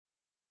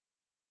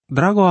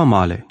Drago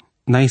amale,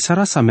 na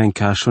isara sa men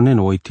ka shonen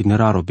o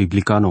itineraro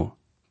biblicano,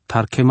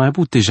 tar ke mai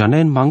bute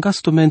janen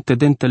mangastumente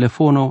den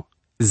telefono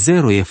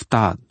 0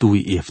 efta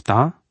 2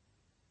 efta,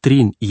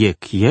 3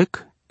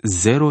 yek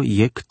 0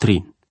 yek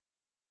 3.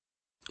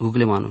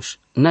 Google Manush,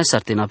 n-ai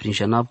sartena prin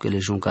janab că le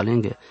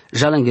junkalenge,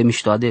 jalenge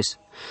mișto ades.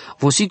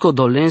 Vosiko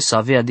dolen să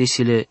avea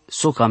adesile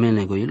socamen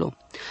legoilo.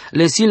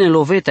 Le sile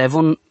loveta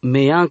evon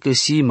meian că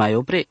si mai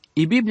opre.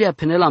 I Biblia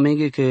penela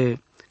menge că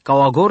ca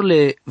o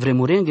agorle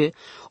vremurenge,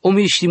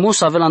 omi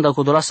știmos avelanda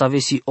codola să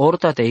avesi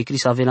orta te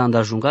ecris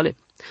avelanda jungale.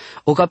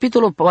 O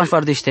capitolo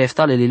panșvardește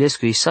eftale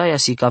lilescu Isaia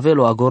si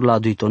cavelo agorla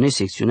duitone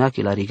secțiunea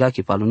că la riga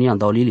că palunia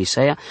daulili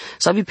Isaia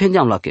să vi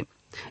pendeam la că.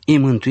 I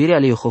mântuirea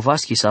lui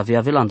Jehovaschi să avea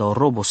avelanda o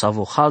robo să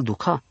avo hal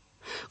duca.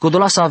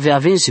 Codola să avea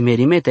vensi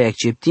merimete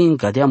acceptin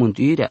ca dea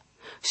mântuirea.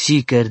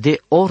 Si cerde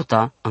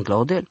orta în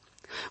claudel.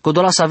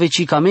 Codola să ave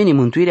cicameni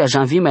mântuirea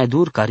janvi mai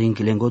dur care în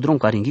lengodrom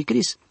care în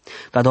Cris.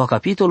 Ca doua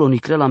capitolo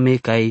nicrela me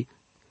cai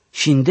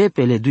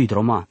șindepele dui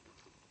droma.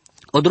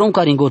 O drom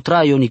care îngo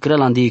trai o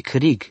nicrel ande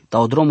crig, ta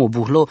o drom o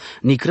buhlo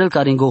nicrel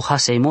care îngo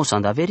haseimos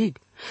anda verig.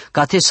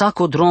 Ca te sac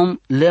o drom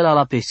lela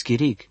la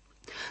peschirig.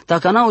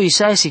 Dacă n-au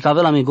Isaia si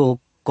cavela mego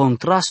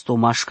contrasto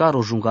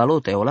mașcaro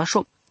jungalote o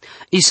lașo.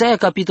 Isaia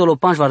capitolo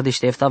 5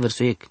 vardește efta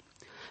versuiec.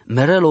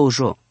 Merelo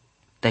ujo,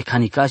 te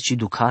canicați ci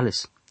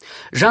ducales.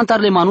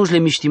 Jantarle manușle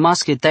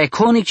miștimasche, te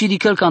conic ci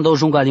dicel când o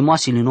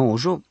jungalimoasile no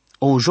ujo.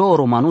 O ujo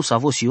romanus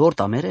avosi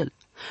orta merel.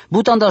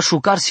 Butanda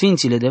șucar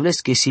sfințile de vles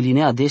că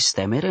silinea des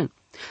te merel.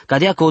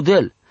 Cadea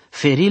codel,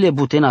 ferile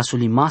butena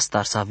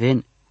sulimastar să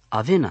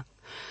avena.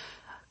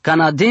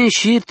 Canaden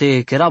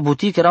șirte, că era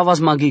butic, era vas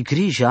maghi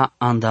grija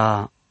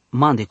anda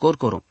mande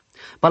corcoro.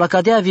 Pala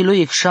cadea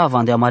viloi exșava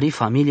ande amari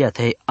familia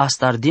te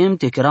astardem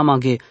te că era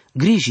maghe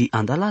griji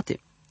andalate.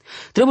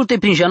 Trebuie te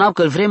prin janab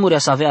că vremurea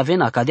să avea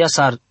avena, cadea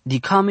s-ar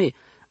dicame,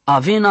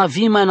 avena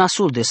vi mai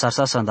nasul de s-ar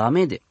sa anda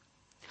amede.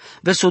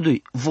 Versul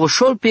 2.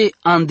 Voșol pe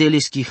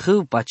andeleschi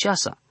hău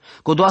paceasa,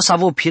 codoa să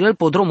avo pirel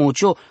podromo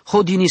ucio,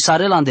 hodini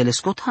sarel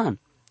andelescotan.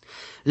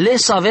 Le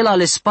savela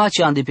le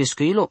space ande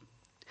pescoilo.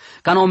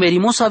 Ca na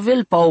omerimos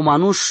avel pa o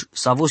manuș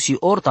să avosi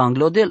orta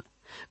anglodel,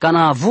 ca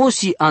na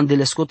avosi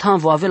andelescotan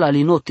vo avela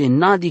linote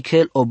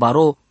nadichel o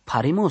baro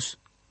parimos,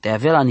 te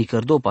avela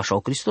nicărdo pașa o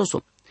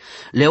Cristoso.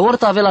 Le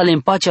orta avela le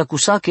împacea cu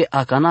sache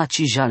a cana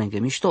ci jalenghe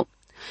mișto.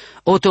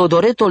 O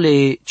Teodoreto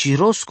le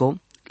Cirosco,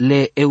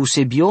 le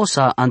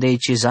Eusebiosa andei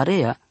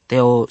Cezarea, te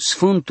o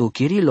Sfântu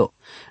Chirilo,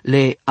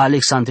 le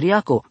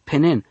Alexandriaco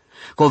penen,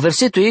 co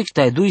versetul ec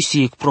te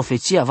duisi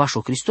profeția vașo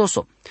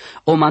Cristoso.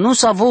 O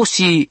manusa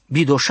vosi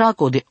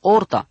bidoșaco de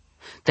orta,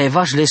 te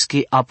vaș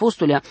lesche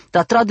apostolea,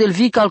 ta tradel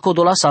vical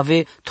codola să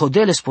ave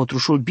todeles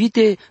potrușul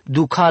bite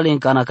ducale în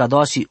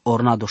canacadoasi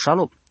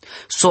ornadoșalo.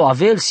 So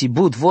avel si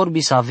bud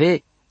vorbi să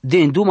ave de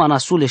înduma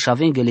nasule și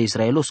avengele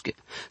israelosche,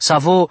 să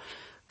avo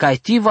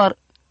caetivar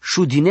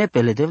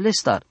șudinepele de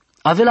vlestar.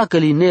 Avela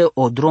căline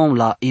o drom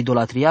la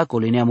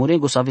idolatriacole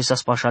neamurengo să ave sa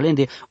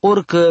spașalende,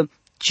 orică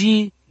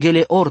ci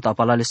gele orta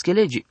palale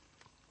schelegi.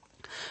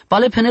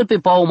 Pale penel pe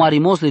pao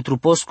marimos le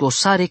truposco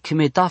sare că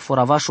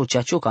metafora vașo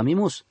ceacioca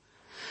mimos.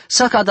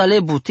 Sa cadale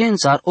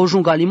butențar o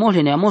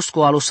jungalimole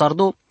neamosco alo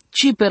sardo,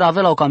 ci per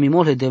avela o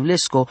camimole de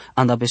vlesco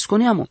anda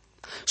pesconiamo.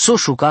 So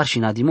șucar și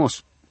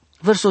nadimos.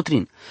 Verso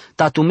 3.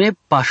 Tatume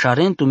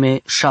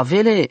pașarentume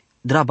șavele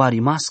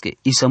drabarimasche,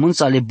 i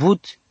sămânța le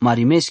but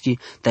marimeschi,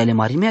 tele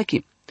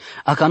marimeachi.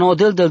 Acano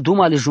odel del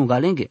duma le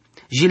jungalenge,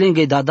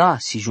 jilenge dada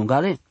si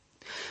jungale.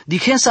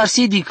 Dichen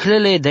sarsi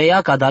diclele de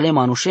ea cadale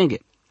manușenge.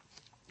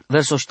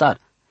 Verso ștar.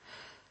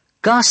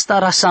 Casta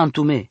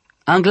rasantume,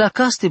 angla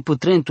caste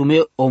putrentume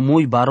o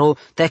mui baro,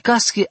 te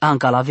casche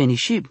anca la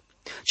venishib.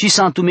 Ci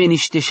santume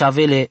niște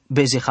șavele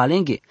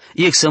bezehalenge,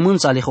 iec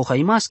sămânța le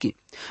hohaimaschi.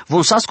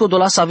 Von sasco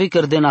dola să ave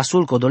căr de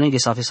nasul codolenge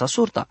să ave sa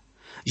surta.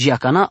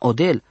 Jiacana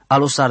odel,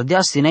 alo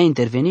sardea stenea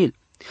intervenil.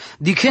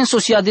 Dichen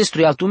sosia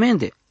destrui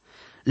altumende.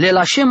 Le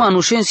lașe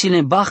manușen si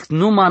le baht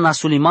numa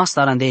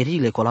nasulimastar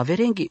andeirile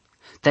colaverenghi.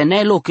 Te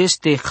ne loc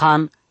este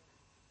han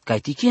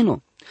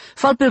caitichino.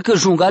 Falpel că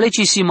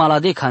jungaleci si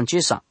malade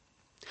cancesa.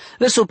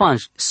 Versul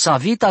 5.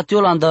 Savita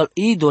teolandal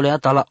idolea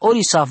tala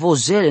ori să avo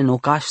zele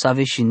nocaș să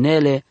ave și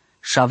nele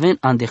șaven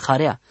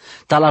andeharea.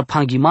 Talal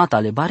panghimata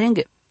le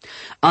barenge.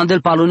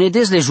 Andel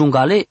palunedes le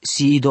jungale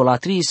si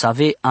idolatrii să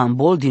ave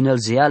ambol din el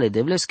zeale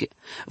de vlesche.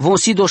 Von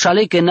si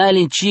doșale că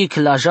nailin cic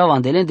la java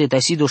andelende te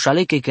si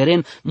doșale că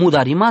keren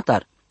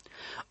mudarimatar.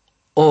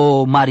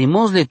 O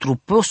marimos le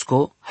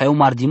truposco, hai o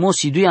mardimos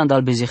si dui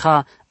andal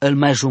bezeha el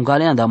mai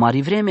jungale anda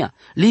mari vremea.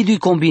 Lidui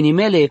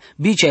combinimele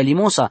bicea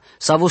limosa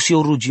să avo si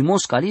o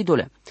rugimos ca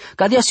lidole.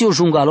 Cadea si o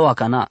jungalo a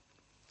cana.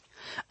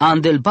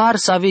 Andel bar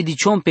să ave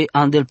diciom pe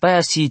andel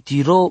paia si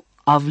tiro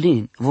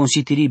avlin, von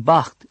si tiri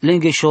baht,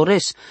 lenge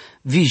șores,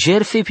 vi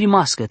jerfe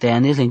pimască, te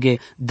anes lenge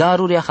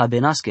darurea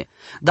habenasche.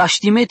 Da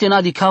știmete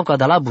n-adi ca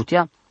da la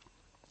butea.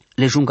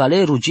 Le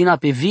jungale rugina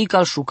pe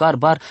vical șucar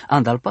bar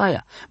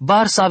andalpaia.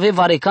 Bar să ave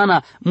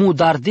varecana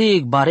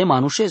mudardeic bare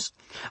manușesc.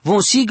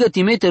 Von si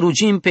gătimete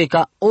rugim pe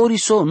ca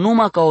oriso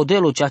numai ca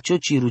odelo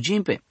ceacioci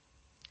rugim pe.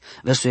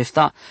 Verso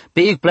 7.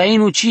 Pe ik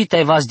plainu ci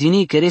te vas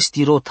dini că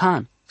resti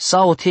rotan,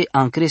 sau te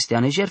ancreste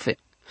ane jerfe.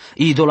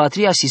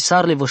 Idolatria si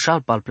sarle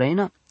vășal pal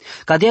plaina,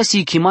 cadea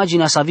si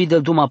imaginea sa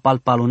videl duma pal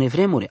palune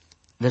vremurea.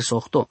 Verso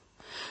 8.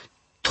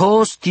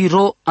 Tos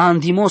tiro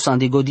andimos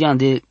ande godian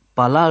de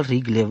palal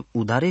rigle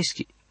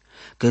udareschi.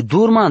 Că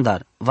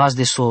durmandar vas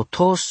de so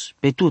tos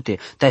pe tute,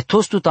 te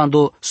tos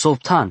tutando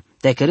soptan,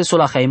 te kereso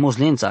la haimos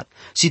lențar,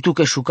 si tu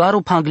că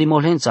șucaru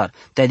panglimos lențar,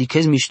 te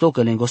adichez mișto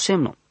că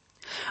lengosemno.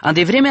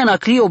 Ande vremea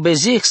nacri o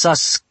bezeh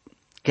sas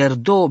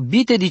kerdo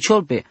bite di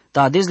ciolpe,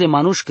 ta adesle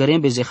manuș cărem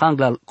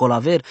bezehangla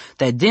colaver,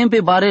 te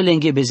dempe bare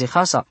lenghe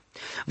bezehasa,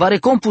 vare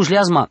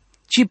compușleazma,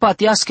 ci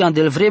patiască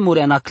andel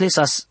vremurea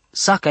naclesas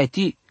sacai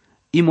ti,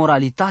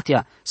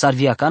 imoralitatea s-ar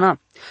viacana,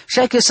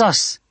 și-ai că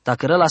sas, ta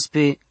cărălas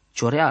pe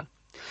cioreal.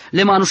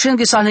 Le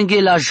manușenghe sa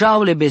lenghe la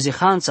jau le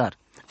bezehanțar,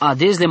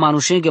 ades le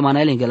manușenghe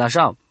manai lenghe la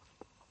jau.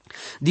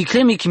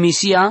 Diclemic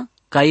misia,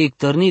 ca ei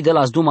tărni de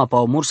las duma pa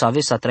omur să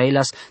aveți să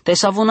trăileas, te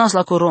savonas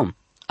la corom.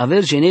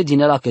 Aver gene din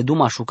ela că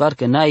duma șucar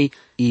că n-ai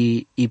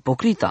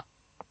ipocrita.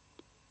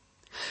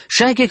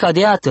 Și-ai că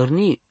cadea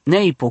tărni,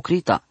 ne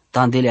ipocrita,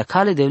 tandelea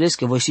cale de vles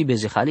că voi si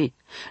bezehali.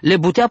 Le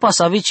butea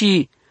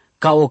pasavicii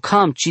ca o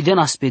cam ci de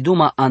nas pe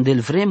duma andel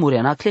vremure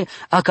anacle,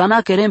 a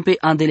cana kerem pe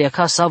andelea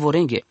ca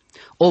savorenghe.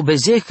 O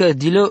bezecă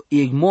dilă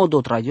eg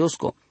modo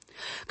tradiosco.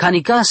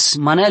 Canicas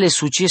manele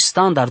sucie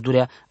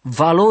standardurea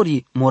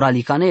valori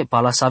moralicane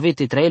pala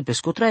savete trael pe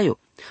scotraio.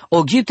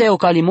 O gipte o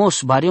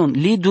calimos barion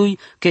lidui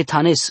che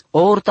tanes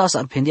ortas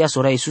arpendias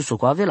ora Iisuso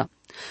cu avela.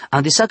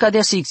 Andesa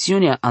cadea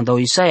secțiunea andau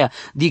Isaia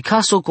di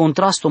caso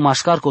contrasto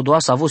mașcar co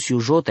doasa vos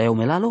iujota eu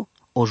melalo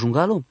o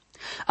jungalo.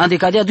 Ande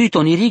cadea dui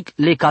toniric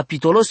le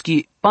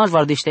capitoloschi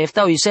panjvar de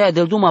șteftau Isaia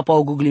del duma pa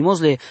o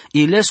guglimosle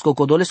ilesco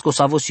codolesco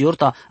savos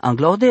iorta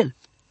anglaodel.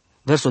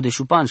 Verso de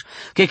șupanj,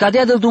 că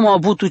cadea del duma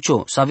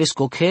butucio, să aveți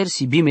cocher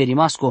si bime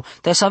rimasco,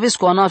 te să aveți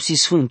cu anapsi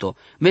sfânto,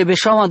 me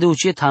beșaua de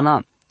ucet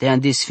hana, te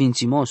ande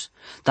sfințimos,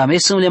 ta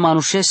mesăm le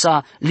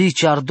manușesa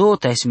liciardo,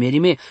 te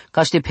smerime,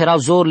 ca te perau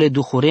zorle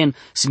duhuren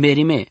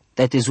smerime,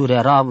 te zure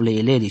rav le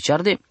ele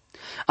liciarde.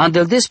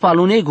 Andel des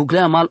palune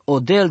guglea mal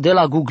odel de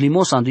la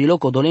guglimos anduilo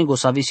codolengo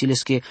să aveți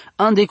ilesche,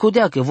 ande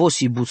codea că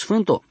vosi but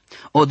sfânto,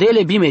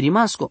 odele bime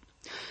rimasco.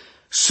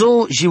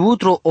 So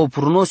jivutro o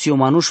prunosio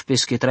manuș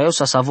pesche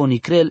traiosa savoni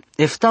crel,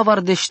 eftavar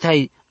de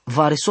ștai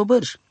vare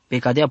sobărj, pe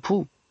cadea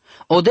pu.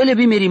 Odele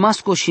bime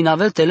rimasco și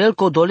navel telel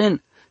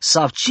codolen,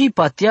 savci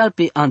patial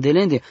pe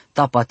andelende,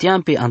 ta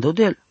patiam pe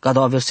andodel, ca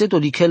da verseto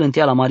di chel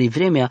întea la mari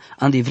vremea,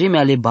 ande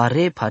vremea le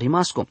bare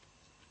parimasco.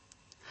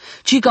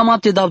 Ci cam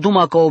apte dau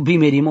duma ca o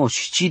bime rimos,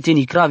 ci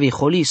teni crave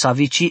holi,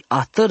 savici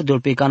atărdol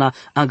pe cana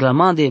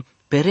anglamande,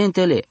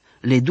 perentele,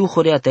 le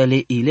duhorea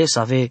tele ile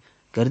save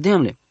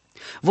cărdemle.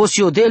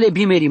 Vosiodele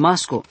bime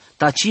rimasco,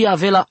 taci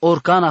avela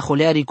orcana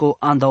holearico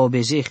anda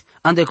obezeh,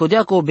 ande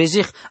codeaco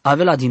obezeh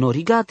avela din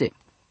origate.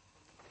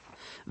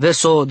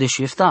 Verso de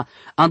șefta,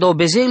 anda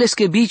obezehles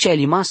că bicea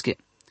limasche.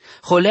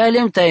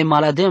 Holealem tae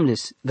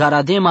malademles,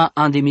 garadema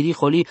ande miri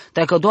holi,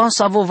 tae că doar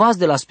savo vas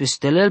de la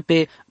spestelel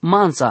pe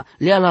manța,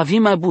 lea la vi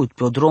mai but,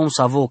 pe o drom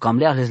savo cam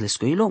leales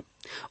lescoilo.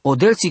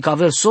 Odelții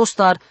cavel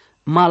sostar,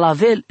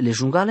 malavel le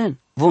jungalen,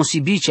 von si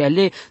bicea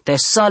le, tae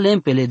salem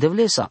pe le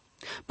devlesa.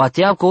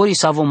 Pateab că ori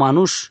savo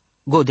manuș,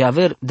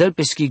 godeaver, del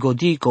peschi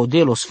godi,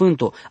 codelo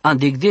sfânto,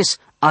 andegdes,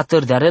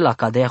 atărdearela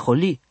cadea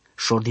holi,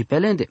 șordi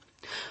pelende.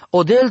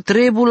 Odel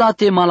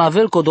trebulate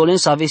malavel codolen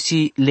să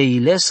avesi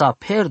leilesa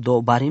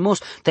perdo barimos,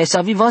 tai să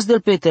avi vas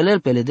del petelel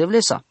pe le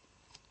devlesa.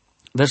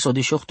 Verso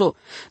 18.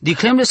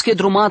 Diclemles că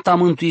drumata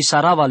mântui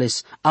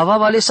saravales,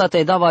 avavales a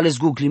te davales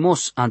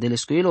guglimos,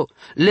 andelescoilo,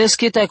 les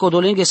că tai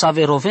codolenge să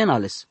ave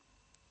rovenales.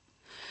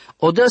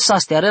 Odel sa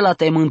stearela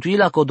te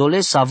mântuila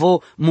codoles să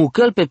avo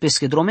mucăl pe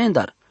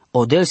peschedromendar.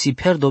 Odel si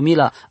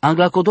perdomila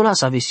angla codola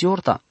să avesi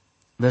orta.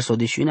 Verso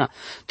 19.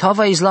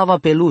 Tava izlava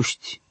pe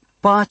luști,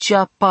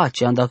 pacea,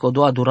 anda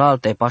codoa dural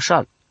te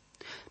pașal.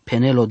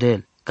 Penel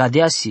odel,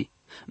 cadeasi,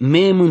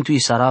 me mântui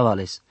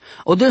saravales.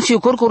 Odel si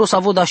corcoro să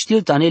avo da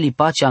știl taneli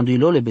pacea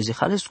anduilole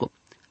bezehalesco.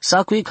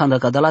 Sacui canda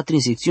cadala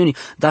trinsecțiuni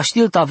da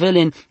știl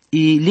tavelen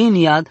i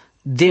liniad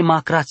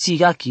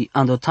demacrațiachi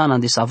andotana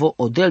de savo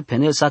odel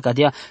penel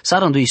sacadea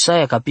sarandu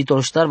Isaia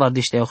capitolul ștarvar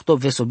de 8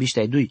 verso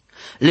biștea 2.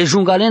 Le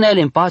jungalena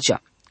ele în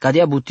pacea,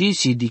 cadea buti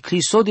si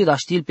dicli sodi da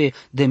știl pe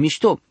de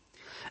mișto.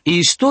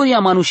 Istoria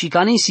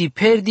manușicanii si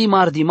perdi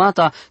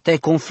mardimata te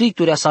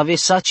conflicturea să ave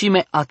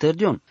sacime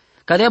aterdion.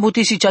 Cadea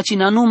buti si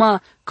ceacina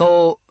numa ca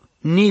o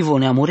nivo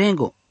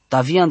neamurengo.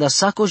 Tavian da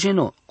saco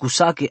geno, cu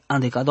sache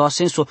ande cadou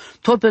asenso,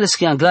 tolpeles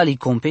che anglali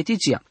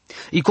competiția.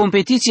 I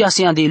competiția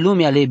se ande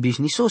lumea le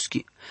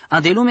businessoschi.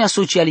 Ande lumea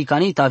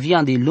socialicani tavia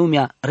ande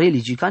lumea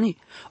religicani.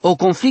 O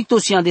conflicto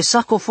si ande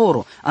saco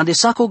foro, ande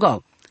saco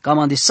gal, cam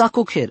ande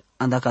saco cher,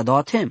 anda cadou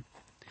atem.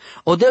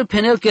 Odel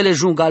penel che le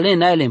jungale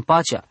naele în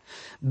pacea.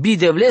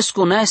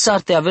 Bidevlesco nae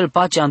sarte avel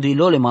pacea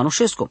anduilole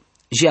manușesco.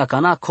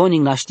 Giacana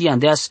coning naștia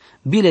andeas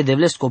bile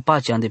devlesco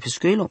pacea ande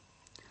pescoilo.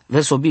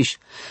 Verso biș.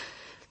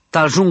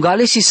 Tal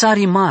jungale si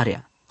sari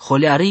marea,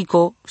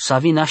 Holiarico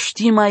savi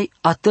našti mai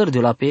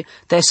atârdiola pe,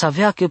 te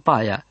savea că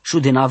paia, și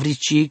de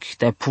navricic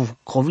te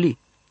pukovli.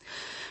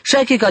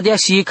 Šajke kadea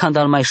si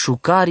kandal mai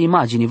šukar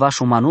imagini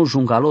vašo manu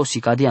žungalosi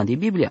kadean di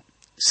Biblia.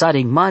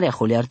 Sareg marea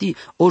holiardi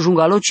o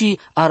žungaloci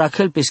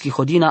arakel peski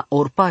hodina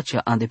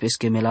orpacea ande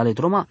peske melale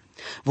droma.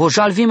 Vo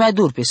jalvi mai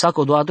dur pe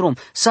saco do adrom,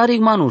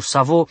 sareg manur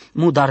savo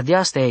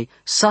mudardeastei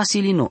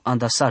sasilino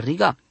anda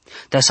sarriga.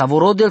 Te savo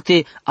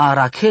rodelte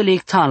arakel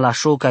ektan la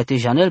șoca te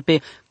janel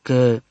pe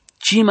că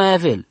ci mai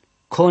avel,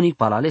 conic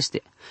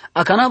palaleste.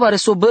 Acana vare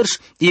so bărș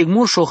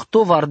egmu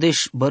șohto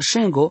vardeș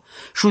bărșengo,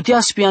 șutea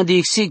spian de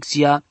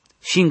execția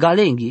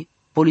Shingalengi,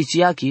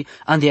 polițiachi,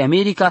 ande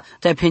America,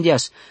 te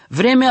pendeas.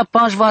 Vremea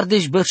panj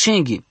vardeș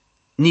bărșenghi,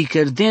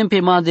 nicerdem pe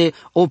made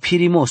o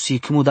pirimosi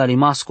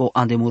cmudarimasco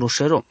ande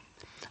muroșero.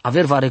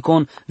 Aver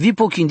varecon, vi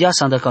pochindeas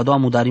ande cadoa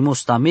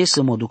mudarimos ta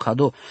mesă modu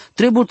cado,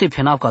 trebuie te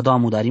penau cadoa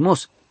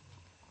mudarimos.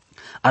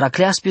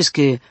 Aracleas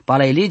pesche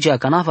pala elegea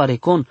cana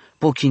varecon,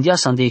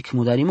 pochindeas ande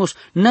cmudarimos,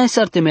 n-ai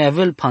sarte mai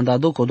avel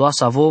pandado codoa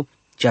savo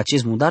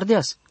ceaces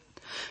mudardeas.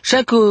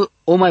 Și că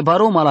o mai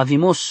barom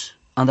alavimos,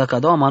 anda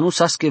cadoa manu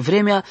saske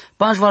vremea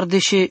panj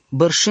vardeșe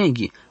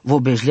bărșenghi, vo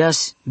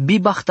bejleas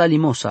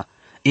bibachtalimosa,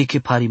 e che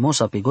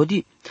parimosa pe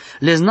godi.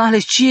 Les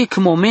nahles cie că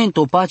moment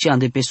o pace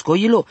ande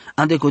pescoilo,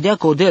 ande codea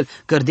codel,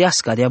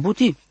 cărdeasca de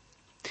abuti.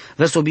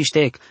 Verso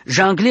biștec,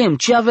 janglem,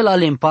 ce ave la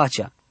lem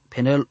pacea,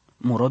 penel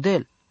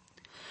murodel.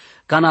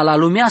 Cana la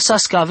lumea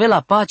saske ave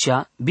la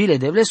pacea, bile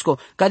de vlesco,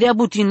 ca de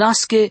abuti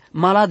nasche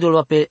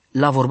maladul pe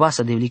la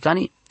vorbasa de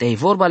vlicani. Te-ai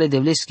vorbale de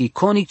vleschi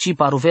conic ci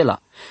paruvela,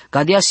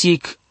 ca de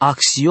asic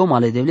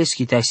axiomale de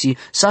vleschi te-ai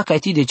sa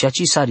caiti de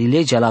ceaci sari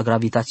legea la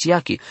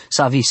gravitațiachi,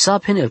 sa vi sa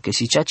penel că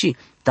si ceaci,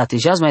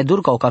 tatejeaz mai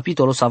dur ca o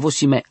capitolo sa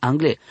vosi mai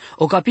angle,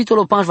 o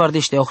capitolo panj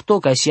vardește octo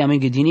ca si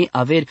amenge dini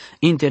aver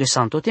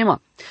interesanto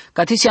tema,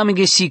 ca te si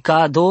amenge si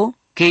cado,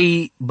 că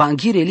i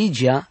banghi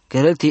religia,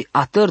 că relte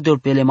atârdeol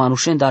pe le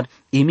manușen dar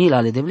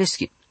imilale de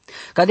vleschi.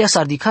 Cadea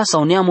sardica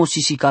sau neamo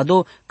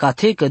sisicado ca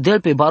te că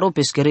del pe baro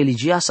pescă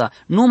religia sa,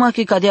 numai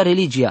că cadea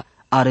religia,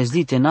 a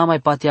răzlite n-a mai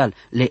pateal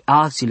le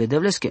acțiile de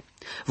vlesche.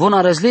 Von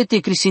a răzlete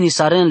crisini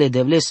sarenle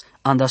de vles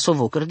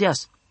andasovo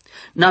cărdeas.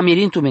 N-a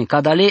mirintume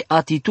cadale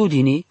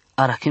atitudinii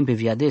arachem pe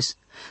viades.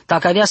 Ta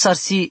cadea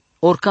sarsi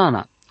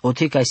orcana, o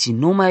te ca si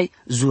numai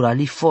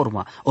zurali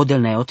forma, o del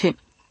neote.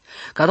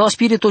 Cada o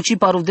spirito ci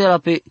paruvdela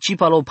pe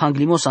cipalo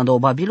panglimos anda o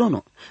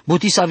Babilono.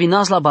 Buti sa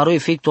vinas la baro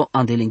efecto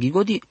ande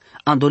lengigodi.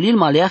 Andolil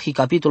Maleahi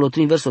capitolo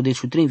 3 verso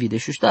 13 vide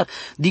șuștar.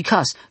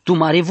 Dicas, tu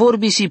mare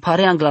vorbi si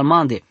pare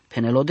anglalmande,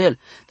 penelodel.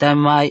 Te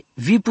mai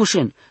vi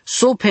pușen,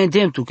 so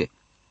pendem tuke.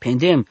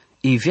 Pendem,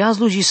 i viaz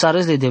luji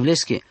sarezle de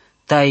vlesche.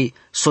 Tai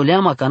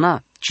soleama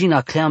cana,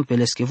 cina cleam pe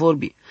lesche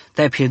vorbi.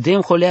 Tai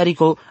pierdem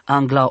holearico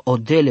angla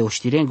odele o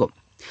știrengo.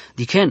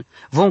 Diken,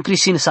 von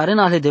crisin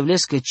sarena le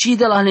devles că ci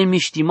de la le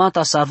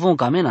miștimata sarvon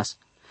camenas.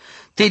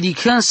 Te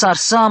diken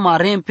sarsa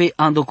marempe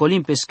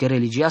andocolim pesche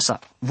religiasa.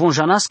 Von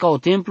janasca o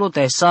templo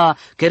te sa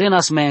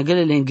kerenas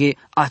meagele lenge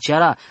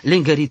aceara,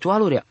 lenge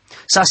ritualuria.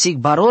 Sa sig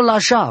barol la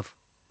jav.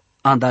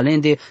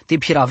 Andalende te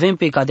piravem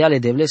pe cadeale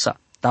devlesa.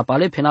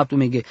 Tapale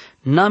penaptumege,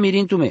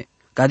 namirintume.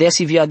 Cadea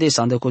si viades,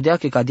 andăcodea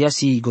că cadea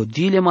si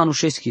godile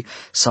manușeschi,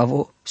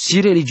 savo si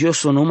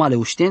religioso numale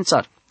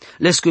uștențar.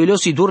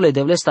 Lescoilosi durle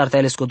de vlestar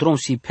te lescodrom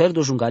si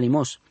perdo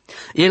jungalimos.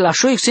 E la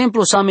șo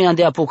exemplu sa me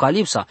ande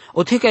apocalipsa,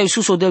 o teca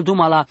Iisus o del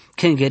duma la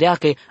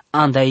kengereache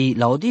andai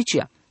la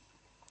odicia.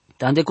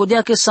 Te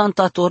andecodea că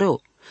santa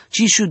toreo,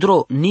 ci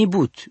șudro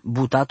nibut,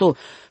 butato,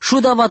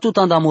 șudava tut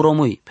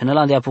andamuromui, până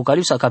la de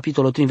apocalipsa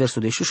capitolul 3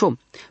 versul de șușo.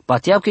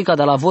 Pateap că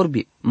cada la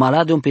vorbi,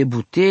 malade un pe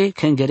bute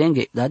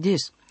kengerenge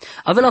dades.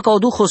 Avela ca o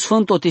duho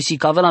sfânto te si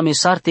cavela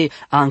mesarte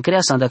a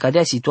încreasa anda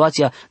cadea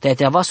situația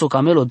te avas o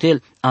camelo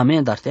del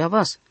amen dar te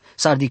avas.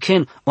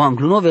 Sardichen o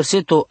angluno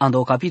verseto anda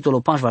o capitolo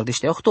 5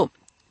 vardește 8.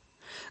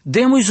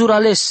 Demui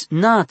zurales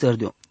na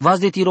atârdio, vas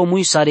de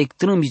tiromui sarec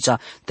trâmbița,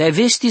 te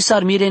vesti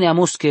sar mirenea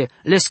mosche,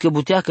 lescă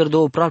butea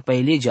cărdo o pralpa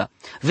elegea,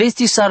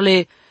 vesti sar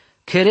le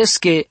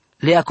keresche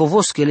le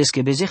acovosche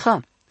lescă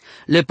bezeha,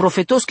 le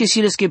profetosche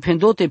si lescă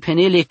pendote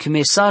penele k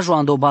mesajo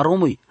ando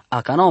baromui,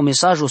 acana o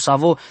mesajo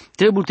savo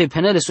trebuie te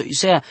penele so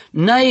isea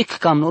naec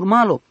cam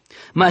normalo.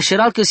 Mai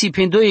șeral că si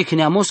pendoie că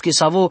neamosche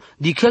savo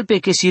dicel pe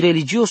că si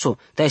religioso,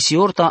 te si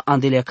orta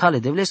andelea cale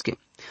de vlesche.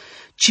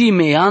 Ci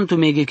me antu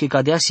mege că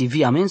cadea si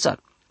via mensar.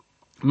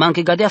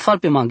 Manche cadea fal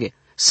pe mange.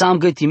 Sam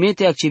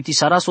gătimete accepti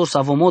sarasor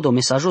savo modo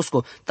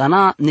mesajosco,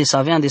 tana ne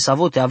savean de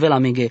savo te avea la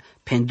mege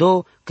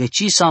pendo că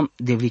ci sam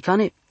de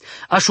vlicane.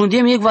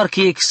 Așundiem ecvar că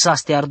ec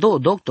sasteardo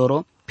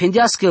doctoro,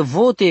 pendească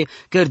vote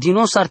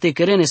cărdinos arte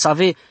cărene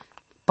save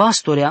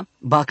pastorea,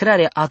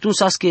 bacrearea, atunci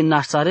saske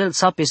nasarel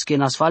sapesche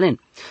nasfalen.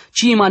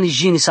 Ci imani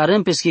jini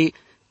sarem pesche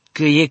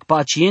că ec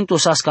paciento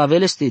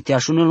sascaveleste te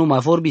așunel numai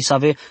vorbi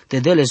save te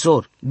dele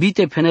zor,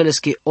 bite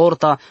penelesche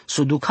orta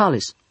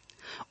suducales.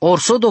 Or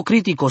sodo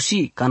critico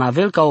si,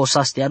 canavel ca o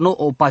sastearno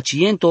o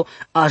paciento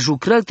a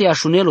jucrel te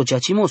așunelo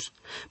ceacimos.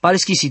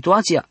 Pareschi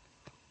situația,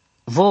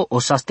 vo o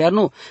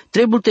sastearno,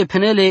 trebuie te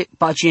penele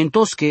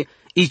pacientosche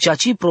i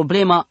ceaci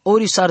problema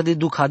ori sar de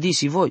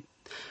ducadisi voi.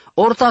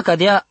 Orta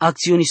cadea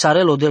acțiuni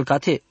sarelo del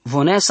cate,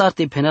 vonea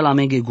sarte penela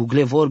menge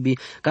google vorbi,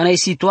 ca na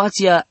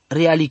situația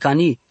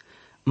realicani,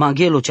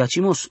 Manghelo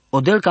ceacimos,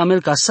 odel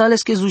camel ca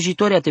sales que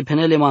zujitoria te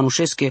penele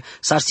manușesche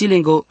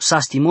sarsilengo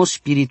sastimos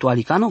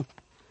spiritualicano.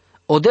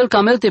 Odel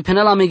camel te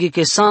penela mege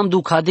que sam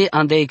du cade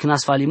ande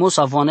knasfalimos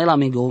avonela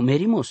mege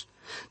merimos.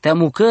 Te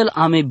mucăl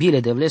ame bile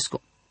de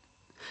vlesco.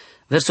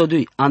 Verso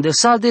 2. Ande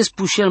saldes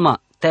pușelma,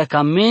 te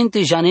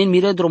camente janen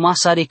miredro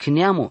masare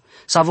cneamo,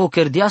 savo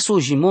cărdeaso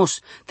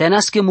jimos, te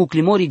nasche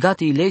muclimori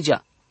gati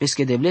legea,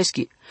 pesche de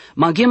vleschi.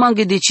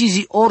 Mange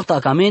decizii orta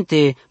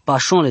camente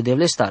pașonle de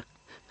vlestar.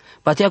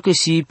 Patea că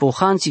si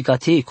pohanții ca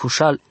te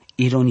cușal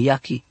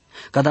ironiachi,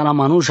 cada la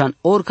manujan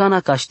orcana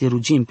ca ște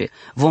rugimpe,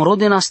 von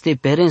rodenas te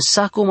peren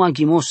saco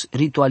magimos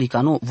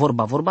ritualicano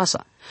vorba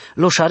sa,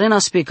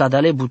 loșarenas pe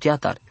cadale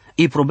buteatar,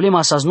 e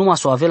problema sa numa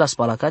so avela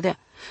spalacadea,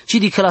 ci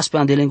dicălas pe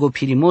andelengo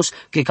pirimos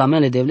că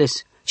camele de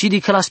vles, ci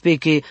dicălas pe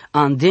că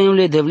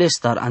andenule de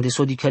vlestar ande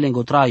so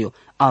dicălengo traio,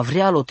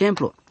 avrealo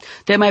templo,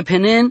 te mai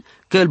penen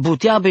că îl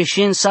butea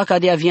beșen sa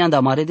cadea vianda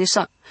mare de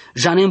sa,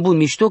 janen bun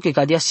mișto că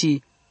cadea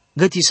si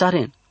găti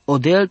saren.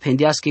 Odel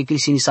pendească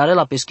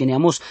crisinisarela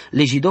peskeneamos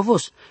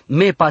legidovos,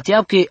 me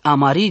pateab că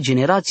amari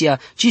generația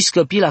ci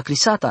scăpi la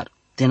crisatar,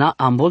 tena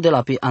ambol de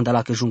la pe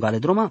andala că jungale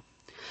droma.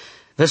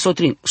 Verso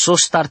 3. So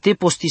starte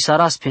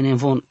postisaras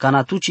penenvon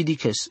canatuci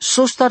diches,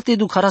 so starte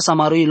ducaras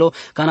amaroilo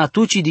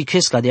canatuci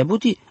diches ca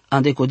diabuti,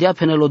 ande codea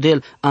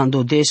penelodel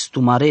andodes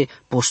tumare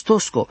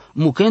postosco,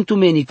 mucentu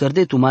meni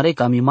cărde tumare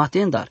cami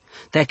matendar,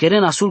 te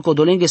cheren asul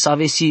codolenge să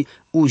avesi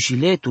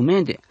ujile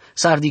tumende,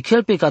 s-ar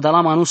dichel pe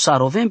cadala manu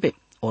sarovempe,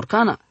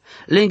 orcana,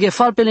 lenghe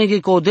falpe lenghe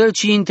codel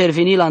ci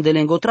interveni la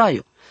andelengo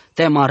traio.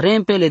 Te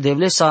marempele de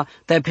vlesa,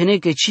 te pene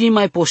că ci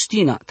mai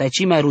postina, te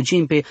ci mai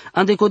rugimpe,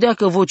 ande codea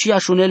că vocia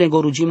șunele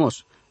ngo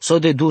rugimos. So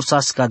de dur sa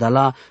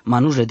scadala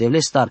manuje de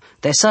vlestar,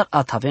 te sar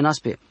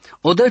atavenaspe.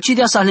 Odel ci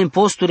dea sa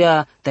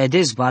posturea te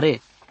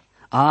dezbare.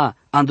 A,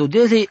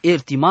 andodele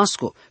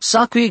ertimasco,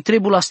 sa cu ei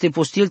trebula ste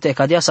postil te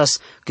cadea sas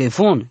că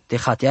von te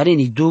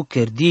hateareni du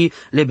kerdi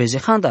le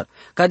bezehandar,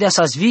 cadea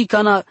sas vi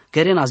cana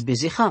kerenas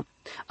bezeha.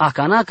 A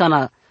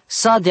cana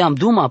sa de-am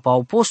duma pa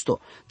oposto,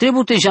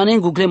 trebute janen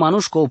gugle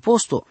manuș co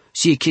oposto,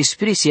 si e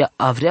expresia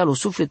avrealo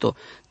sufleto,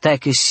 ta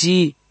că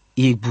si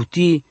e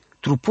buti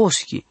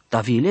truposchi, ta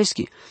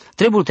vieleschi,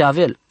 trebute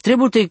avel,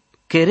 trebute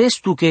că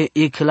restul că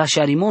e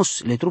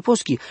clașarimos le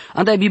truposchi,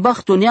 andai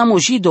bibahto neamo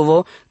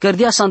jidovo,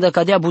 cărdea sa anda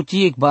cadea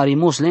buti e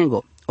barimos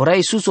lengo. Ora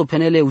Iisus o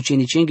penele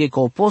ucenicenge că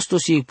oposto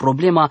si e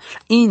problema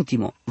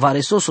intimo,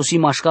 varesoso si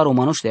mașcaro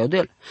manuște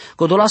odel,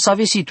 codola să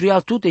ave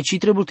situial tute ci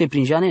trebute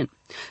prin janen.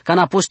 Ca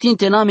na postin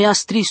te name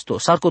as tristo,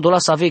 sar codola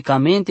să ave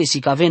camente si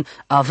caven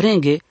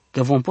avrenge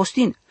că vom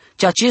postin,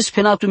 ceea ce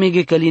spenatu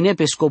mege căline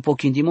pe scopo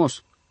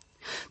chindimos.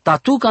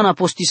 Tatu ca na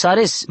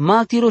postisares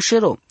maltiro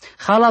șero,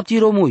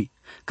 halaptiro mui,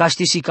 ca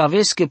ști si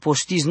caves că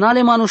postiz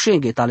nale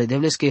manușenge tale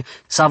devleske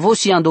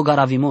savosi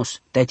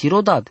andogaravimos, te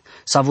tirodad,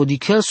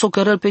 savodichel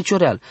socărel pe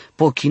cioreal,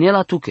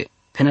 pochinela tuche.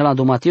 Penela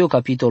do Mateo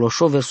capitolo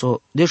 8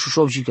 verso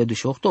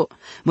 18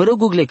 mă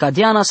răgugle ca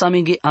Diana sa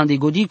menge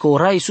andigodico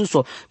ora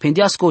Isuso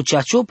pendeasco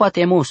ceacio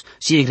patemos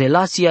si e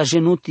relația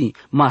genuti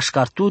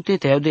mașcartute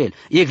teodel,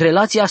 e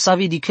relația sa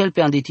vidichel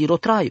pe andetiro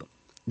traio.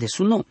 De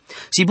sunno.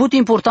 Si but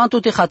importanto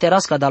te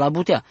haterasca da la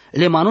butea,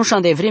 le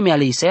manușan de vreme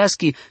ale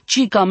Isaiaschi,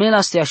 ci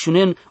camela stea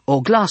șunen o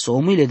glaso, o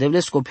mile de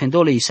vlesco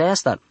pendole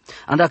Isaiastar,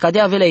 anda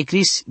cadea vela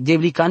ecris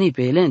devlicani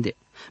pe elende,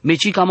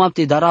 meci cam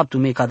apte daraptu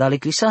me cadale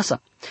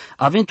crisasa,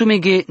 aventu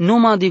mege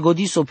numa de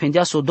godiso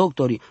pendeaso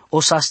doctori, o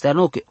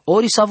sasternoche,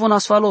 ori savon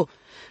asfalo,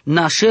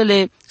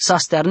 nașele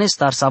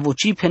sasternestar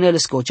savoci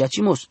penelesco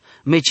ceacimos,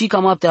 meci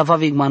cam apte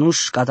avavig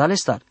manuș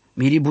cadalestar,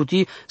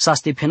 miributi sa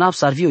stepenap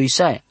sarvio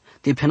Isaia,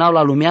 te penau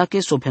la lumea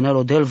che so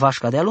penelo del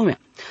vașca de lumea.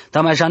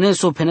 Ta mai janel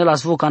so penela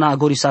zvocana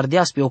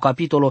agorisardeas pe o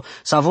capitolo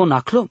savon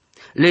aclo,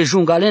 le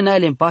jungale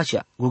naele în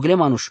pacea, gugle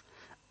manuș.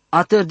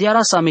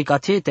 Atărdiara sa me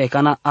catete,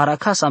 cana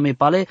araca sa me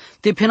pale,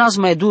 te penaz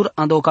mai dur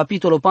anda o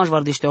capitolo 5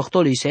 vardește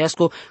octole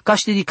Isaiasco, ca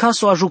ști di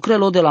caso a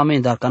jucrelo de la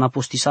mendar, cana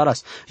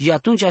postisaras, și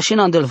atunci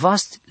așena del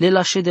vast le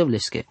lașe de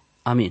vlesche.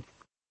 Amin.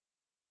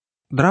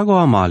 Drago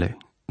amale,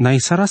 na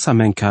isarasa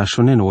men ca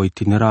așonen o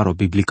itineraro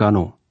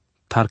biblicano,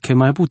 tar che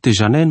mai bute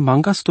janen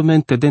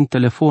mangastumente den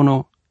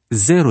telefono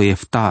 0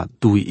 efta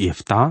 2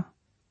 efta,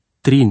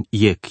 3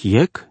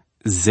 yek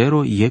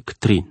 0 yek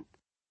 3.